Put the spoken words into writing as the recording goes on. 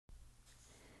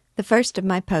The first of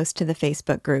my posts to the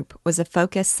Facebook group was a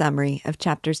focused summary of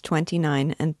chapters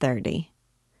 29 and 30.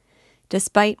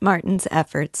 Despite Martin's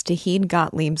efforts to heed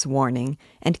Gottlieb's warning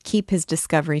and keep his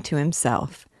discovery to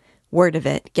himself, word of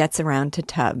it gets around to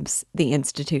Tubbs, the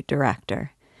Institute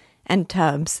director, and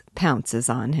Tubbs pounces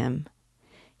on him.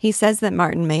 He says that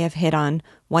Martin may have hit on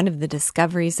one of the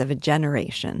discoveries of a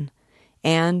generation,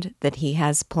 and that he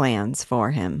has plans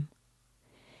for him.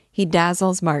 He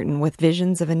dazzles Martin with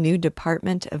visions of a new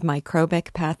department of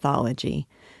microbic pathology,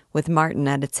 with Martin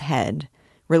at its head,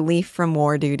 relief from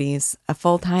war duties, a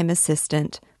full-time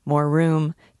assistant, more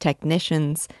room,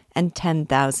 technicians, and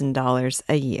 $10,000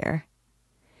 a year.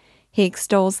 He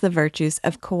extols the virtues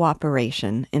of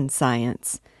cooperation in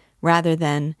science, rather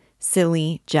than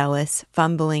silly, jealous,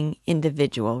 fumbling,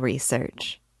 individual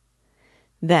research.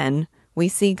 Then we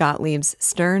see Gottlieb's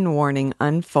stern warning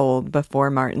unfold before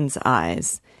Martin's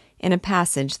eyes, in a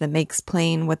passage that makes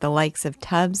plain what the likes of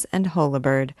Tubbs and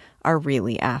Holabird are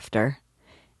really after,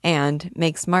 and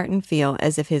makes Martin feel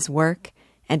as if his work,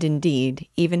 and indeed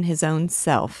even his own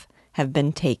self, have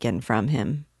been taken from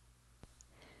him.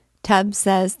 Tubbs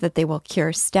says that they will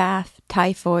cure staph,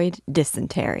 typhoid,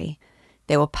 dysentery.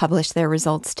 They will publish their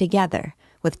results together,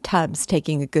 with Tubbs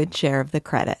taking a good share of the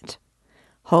credit.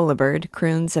 Holabird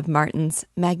croons of Martin's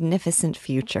magnificent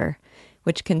future,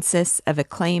 which consists of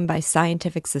acclaim by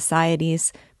scientific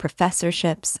societies,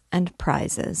 professorships, and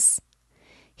prizes.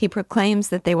 He proclaims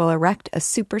that they will erect a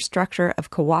superstructure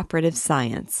of cooperative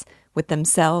science, with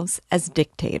themselves as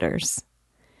dictators.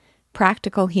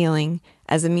 Practical healing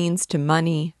as a means to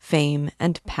money, fame,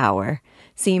 and power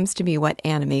seems to be what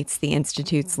animates the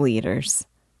Institute's leaders,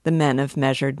 the men of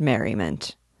measured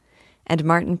merriment. And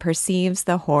Martin perceives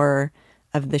the horror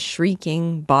of the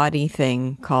shrieking, bawdy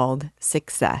thing called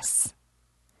success.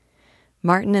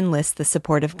 Martin enlists the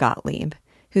support of Gottlieb,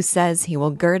 who says he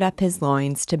will gird up his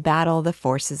loins to battle the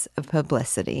forces of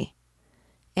publicity.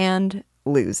 And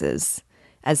loses,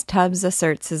 as Tubbs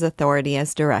asserts his authority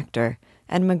as director,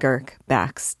 and McGurk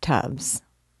backs Tubbs.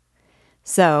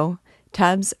 So,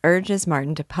 Tubbs urges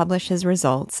Martin to publish his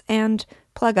results and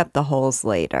plug up the holes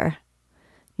later.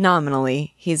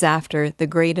 Nominally, he's after the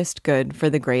greatest good for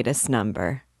the greatest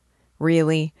number.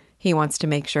 Really, he wants to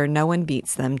make sure no one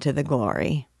beats them to the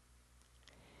glory.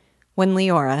 When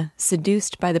Leora,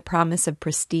 seduced by the promise of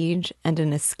prestige and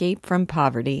an escape from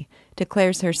poverty,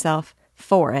 declares herself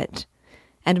for it,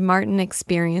 and Martin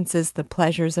experiences the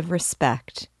pleasures of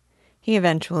respect, he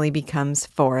eventually becomes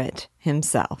for it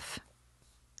himself.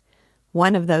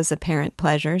 One of those apparent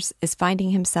pleasures is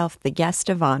finding himself the guest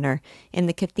of honor in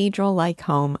the cathedral-like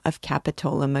home of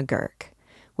Capitola McGurk,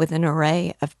 with an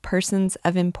array of persons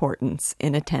of importance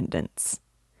in attendance.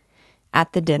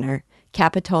 At the dinner,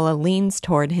 Capitola leans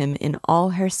toward him in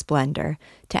all her splendor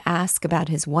to ask about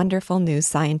his wonderful new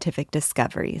scientific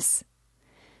discoveries.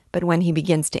 But when he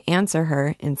begins to answer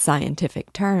her in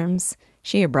scientific terms,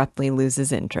 she abruptly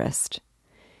loses interest.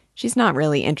 She's not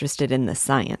really interested in the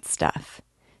science stuff.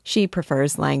 She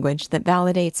prefers language that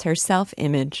validates her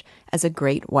self-image as a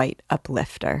great white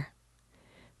uplifter.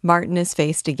 Martin is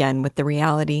faced again with the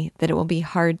reality that it will be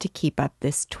hard to keep up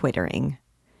this twittering,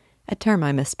 a term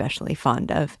I'm especially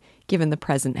fond of, given the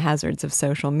present hazards of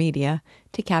social media,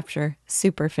 to capture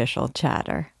superficial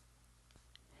chatter.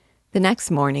 The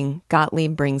next morning,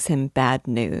 Gottlieb brings him bad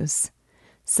news.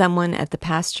 Someone at the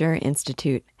Pasteur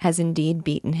Institute has indeed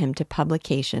beaten him to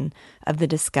publication of the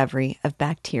discovery of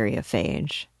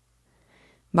bacteriophage.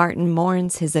 Martin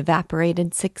mourns his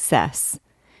evaporated success,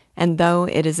 and though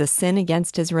it is a sin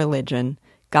against his religion,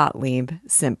 Gottlieb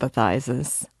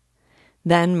sympathizes.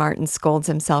 Then Martin scolds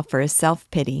himself for his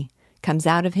self-pity, comes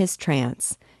out of his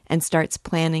trance, and starts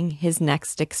planning his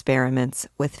next experiments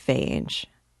with phage.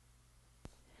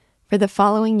 For the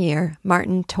following year,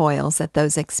 Martin toils at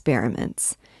those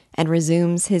experiments and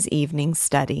resumes his evening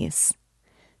studies.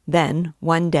 Then,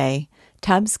 one day,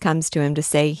 Tubbs comes to him to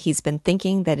say he's been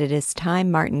thinking that it is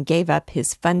time Martin gave up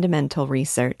his fundamental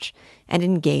research and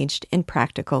engaged in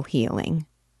practical healing.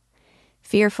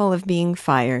 Fearful of being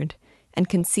fired and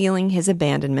concealing his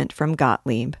abandonment from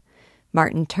Gottlieb,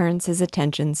 Martin turns his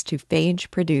attentions to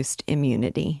phage-produced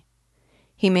immunity.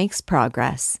 He makes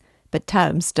progress, but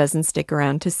Tubbs doesn't stick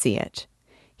around to see it.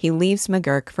 He leaves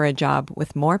McGurk for a job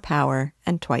with more power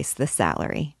and twice the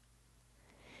salary.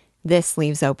 This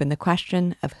leaves open the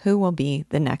question of who will be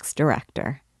the next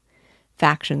director.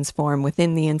 Factions form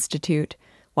within the Institute,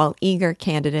 while eager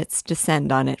candidates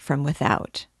descend on it from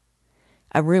without.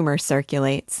 A rumor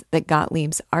circulates that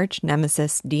Gottlieb's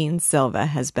arch-nemesis Dean Silva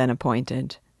has been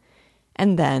appointed.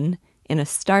 And then, in a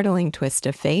startling twist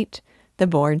of fate, the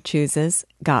board chooses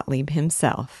Gottlieb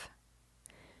himself.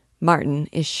 Martin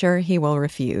is sure he will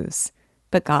refuse,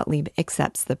 but Gottlieb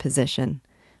accepts the position,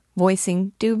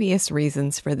 voicing dubious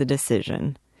reasons for the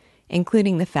decision,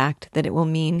 including the fact that it will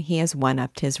mean he has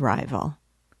one-upped his rival.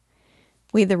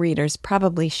 We, the readers,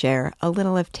 probably share a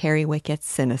little of Terry Wickett's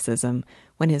cynicism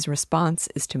when his response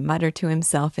is to mutter to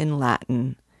himself in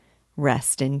Latin,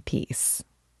 "Rest in peace."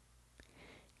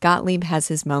 Gottlieb has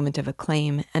his moment of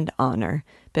acclaim and honor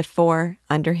before,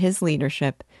 under his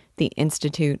leadership, the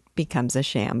Institute becomes a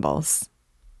shambles.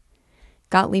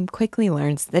 Gottlieb quickly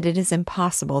learns that it is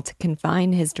impossible to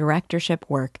confine his directorship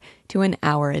work to an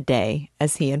hour a day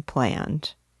as he had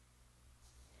planned.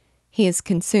 He is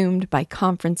consumed by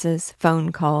conferences,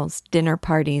 phone calls, dinner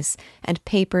parties, and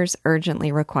papers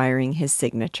urgently requiring his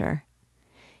signature.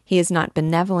 He is not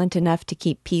benevolent enough to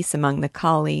keep peace among the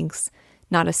colleagues,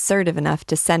 not assertive enough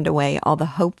to send away all the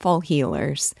hopeful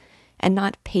healers, and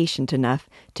not patient enough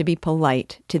to be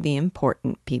polite to the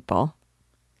important people.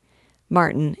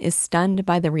 Martin is stunned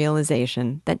by the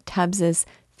realization that Tubbs's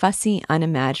fussy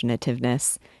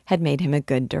unimaginativeness had made him a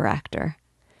good director,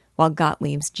 while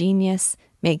Gottlieb's genius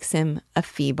makes him a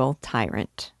feeble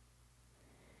tyrant.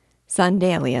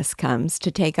 Sundelius comes to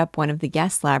take up one of the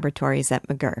guest laboratories at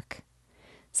McGurk.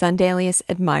 Sundelius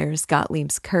admires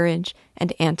Gottlieb's courage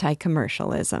and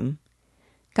anti-commercialism.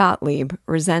 Gottlieb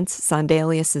resents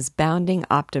Sundelius's bounding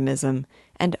optimism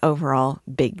and overall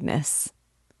bigness.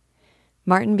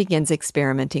 Martin begins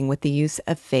experimenting with the use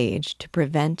of phage to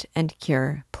prevent and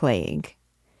cure plague.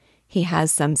 He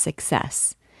has some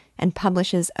success and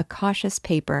publishes a cautious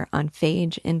paper on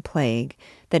phage in plague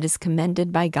that is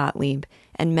commended by Gottlieb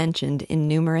and mentioned in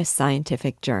numerous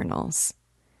scientific journals.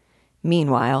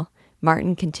 Meanwhile,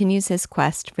 Martin continues his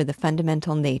quest for the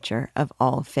fundamental nature of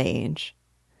all phage.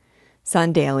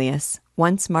 Sundelius,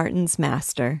 once Martin's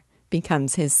master,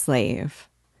 becomes his slave.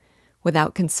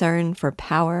 Without concern for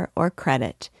power or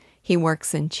credit, he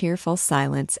works in cheerful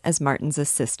silence as Martin's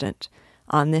assistant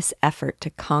on this effort to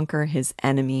conquer his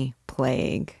enemy,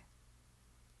 plague.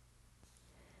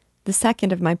 The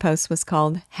second of my posts was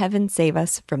called Heaven Save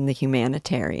Us from the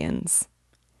Humanitarians.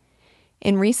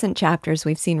 In recent chapters,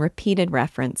 we've seen repeated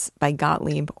reference by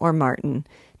Gottlieb or Martin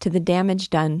to the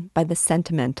damage done by the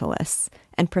sentimentalists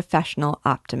and professional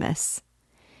optimists.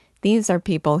 These are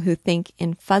people who think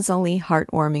in fuzzily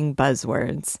heartwarming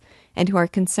buzzwords and who are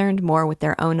concerned more with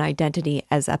their own identity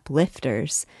as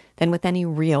uplifters than with any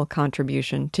real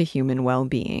contribution to human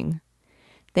well-being.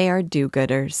 They are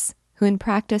do-gooders who in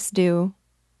practice do,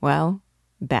 well,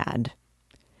 bad.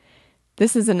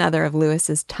 This is another of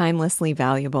Lewis's timelessly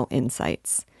valuable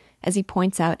insights, as he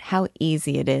points out how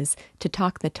easy it is to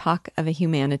talk the talk of a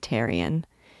humanitarian,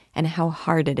 and how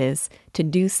hard it is to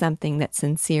do something that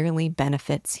sincerely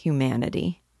benefits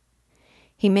humanity.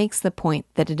 He makes the point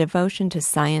that a devotion to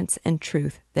science and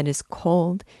truth that is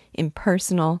cold,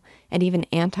 impersonal, and even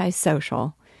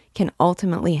antisocial can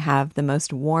ultimately have the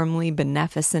most warmly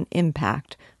beneficent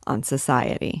impact on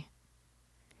society.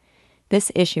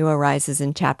 This issue arises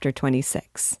in Chapter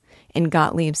 26, in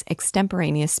Gottlieb's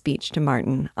extemporaneous speech to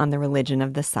Martin on the religion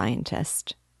of the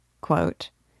scientist. Quote,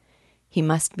 "He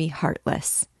must be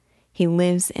heartless. He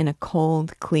lives in a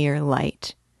cold, clear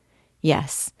light.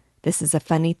 Yes, this is a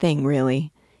funny thing,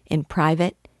 really. In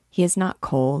private, he is not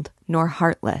cold nor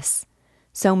heartless,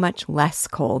 so much less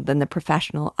cold than the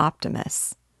professional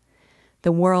optimists.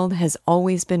 The world has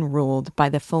always been ruled by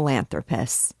the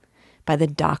philanthropists, by the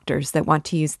doctors that want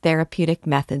to use therapeutic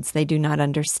methods they do not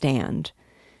understand,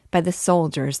 by the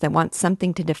soldiers that want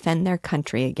something to defend their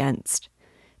country against,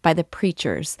 by the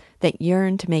preachers that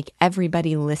yearn to make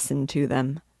everybody listen to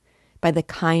them, by the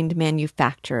kind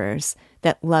manufacturers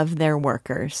that love their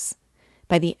workers,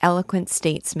 by the eloquent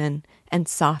statesmen and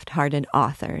soft-hearted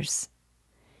authors.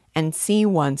 And see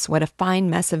once what a fine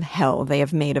mess of hell they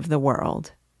have made of the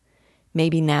world.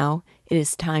 Maybe now it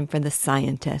is time for the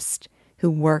scientist, who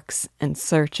works and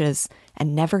searches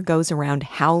and never goes around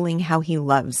howling how he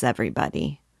loves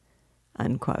everybody."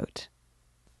 Unquote.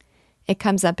 It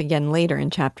comes up again later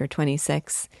in Chapter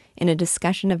 26 in a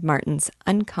discussion of Martin's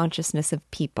unconsciousness of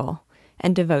people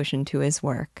and devotion to his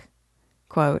work.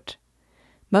 Quote,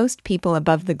 "Most people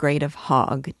above the grade of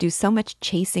hog do so much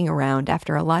chasing around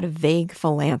after a lot of vague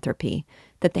philanthropy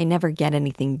that they never get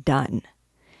anything done.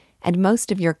 And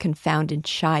most of your confounded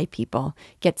shy people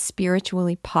get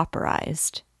spiritually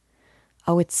pauperized.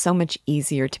 Oh, it's so much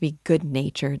easier to be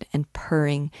good-natured and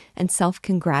purring and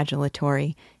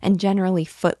self-congratulatory and generally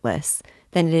footless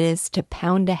than it is to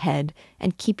pound ahead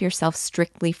and keep yourself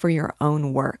strictly for your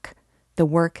own work, the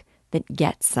work that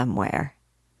gets somewhere.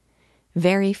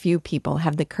 Very few people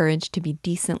have the courage to be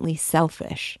decently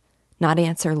selfish, not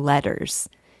answer letters,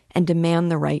 and demand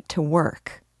the right to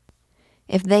work.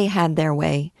 If they had their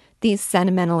way, these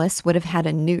sentimentalists would have had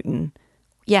a Newton,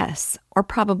 yes, or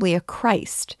probably a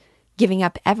Christ, giving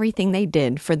up everything they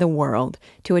did for the world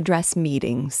to address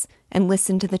meetings and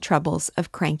listen to the troubles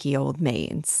of cranky old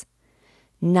maids.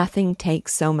 Nothing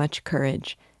takes so much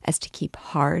courage as to keep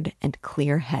hard and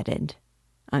clear-headed."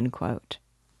 Unquote.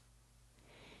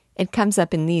 It comes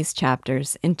up in these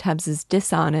chapters in Tubbs's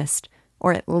dishonest,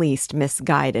 or at least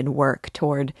misguided, work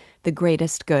toward the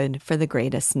greatest good for the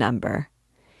greatest number.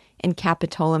 In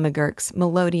Capitola McGurk's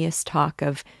melodious talk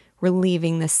of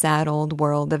relieving the sad old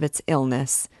world of its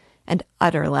illness and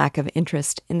utter lack of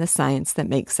interest in the science that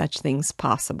makes such things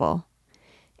possible.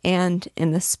 And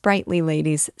in the sprightly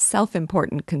lady's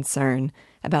self-important concern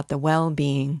about the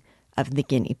well-being of the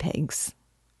guinea pigs.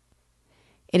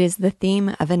 It is the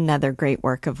theme of another great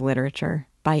work of literature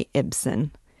by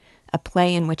Ibsen, a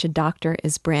play in which a doctor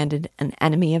is branded an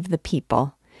enemy of the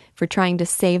people for trying to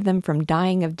save them from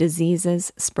dying of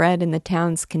diseases spread in the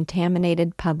town's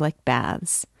contaminated public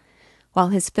baths, while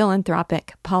his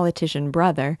philanthropic politician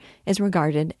brother is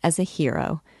regarded as a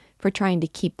hero for trying to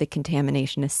keep the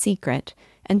contamination a secret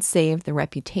and save the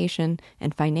reputation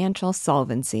and financial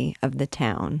solvency of the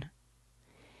town.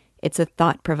 It's a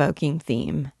thought-provoking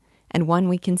theme, and one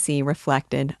we can see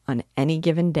reflected on any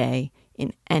given day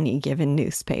in any given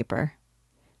newspaper.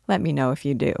 Let me know if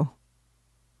you do.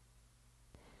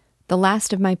 The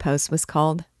last of my posts was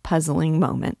called Puzzling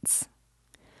Moments.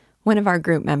 One of our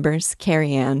group members,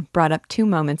 Carrie Ann, brought up 2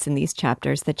 moments in these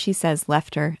chapters that she says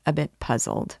left her a bit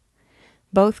puzzled.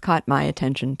 Both caught my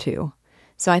attention too,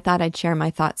 so I thought I'd share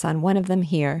my thoughts on one of them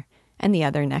here and the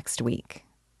other next week.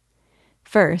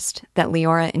 First, that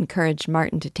Leora encouraged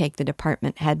Martin to take the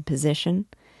department head position,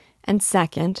 and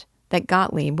second, that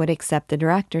Gottlieb would accept the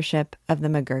directorship of the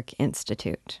McGurk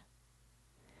Institute.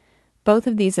 Both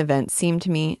of these events seem to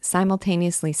me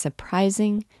simultaneously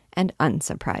surprising and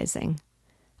unsurprising.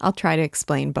 I'll try to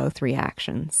explain both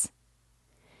reactions.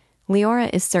 Leora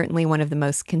is certainly one of the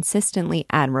most consistently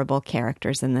admirable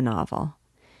characters in the novel,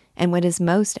 and what is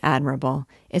most admirable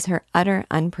is her utter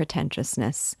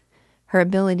unpretentiousness, her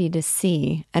ability to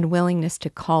see and willingness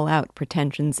to call out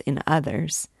pretensions in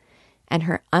others, and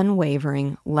her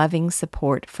unwavering, loving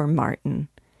support for Martin,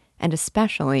 and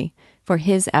especially for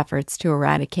his efforts to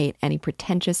eradicate any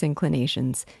pretentious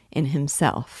inclinations in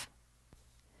himself.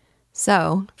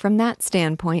 So, from that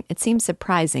standpoint, it seems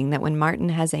surprising that when Martin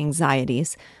has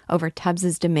anxieties over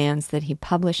Tubbs's demands that he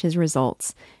publish his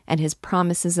results and his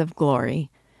promises of glory,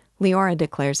 Leora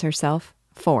declares herself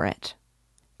for it.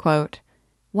 Quote,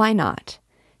 "Why not?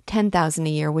 10,000 a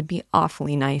year would be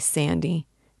awfully nice, Sandy.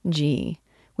 Gee,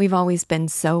 we've always been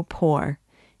so poor,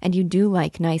 and you do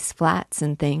like nice flats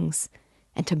and things,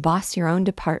 and to boss your own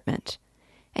department.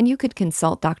 And you could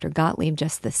consult Dr. Gottlieb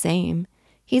just the same.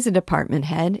 He's a department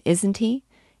head, isn't he?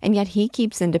 And yet he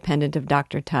keeps independent of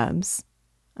Dr. Tubbs."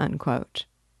 Unquote.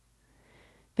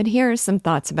 But here are some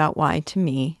thoughts about why, to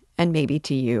me, and maybe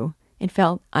to you, it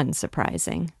felt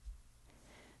unsurprising.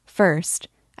 First,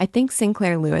 I think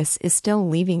Sinclair Lewis is still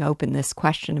leaving open this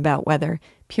question about whether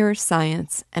pure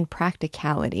science and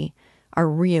practicality are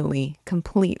really,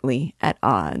 completely at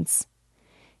odds.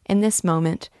 In this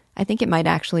moment, I think it might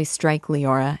actually strike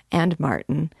Leora and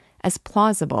Martin as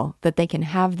plausible that they can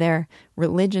have their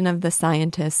religion of the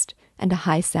scientist and a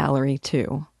high salary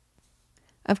too.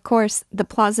 Of course, the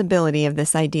plausibility of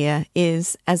this idea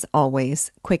is, as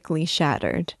always, quickly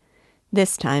shattered,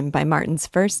 this time by Martin's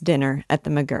first dinner at the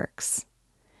McGurks.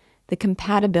 The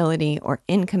compatibility or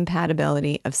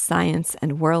incompatibility of science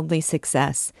and worldly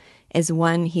success is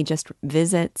one he just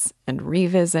visits and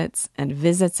revisits and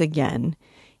visits again,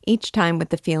 each time with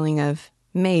the feeling of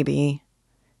maybe,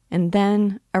 and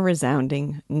then a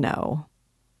resounding no.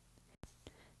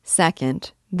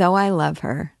 Second, though I love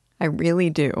her, I really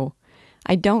do,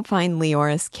 I don't find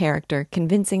Leora's character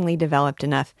convincingly developed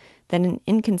enough that an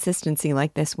inconsistency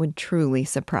like this would truly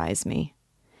surprise me.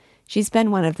 She's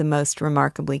been one of the most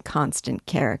remarkably constant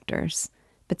characters,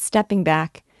 but stepping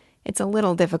back, it's a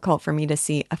little difficult for me to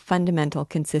see a fundamental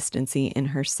consistency in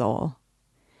her soul.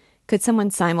 Could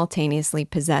someone simultaneously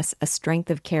possess a strength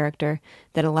of character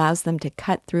that allows them to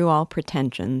cut through all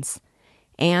pretensions,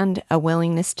 and a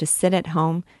willingness to sit at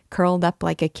home curled up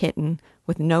like a kitten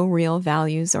with no real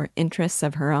values or interests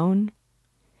of her own?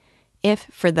 If,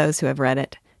 for those who have read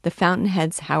it, the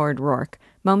Fountainhead's Howard Rourke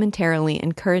momentarily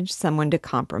encouraged someone to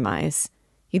compromise,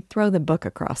 you'd throw the book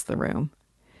across the room.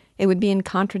 It would be in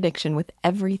contradiction with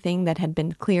everything that had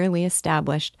been clearly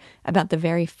established about the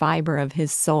very fiber of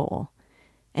his soul,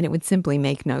 and it would simply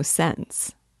make no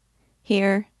sense.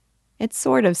 Here, it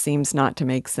sort of seems not to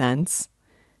make sense,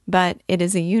 but it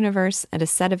is a universe and a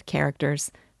set of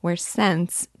characters where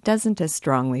sense doesn't as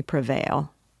strongly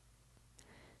prevail.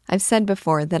 I've said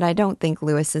before that I don't think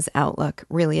Lewis's outlook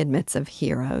really admits of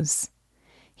heroes.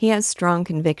 He has strong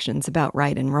convictions about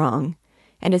right and wrong,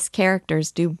 and his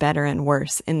characters do better and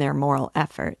worse in their moral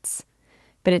efforts.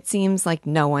 But it seems like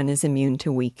no one is immune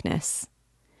to weakness.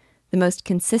 The most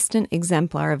consistent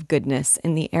exemplar of goodness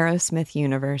in the Arrowsmith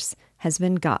universe has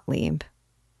been Gottlieb.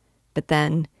 But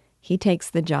then he takes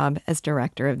the job as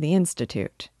director of the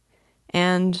Institute.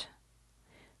 And,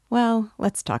 well,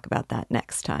 let's talk about that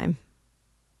next time.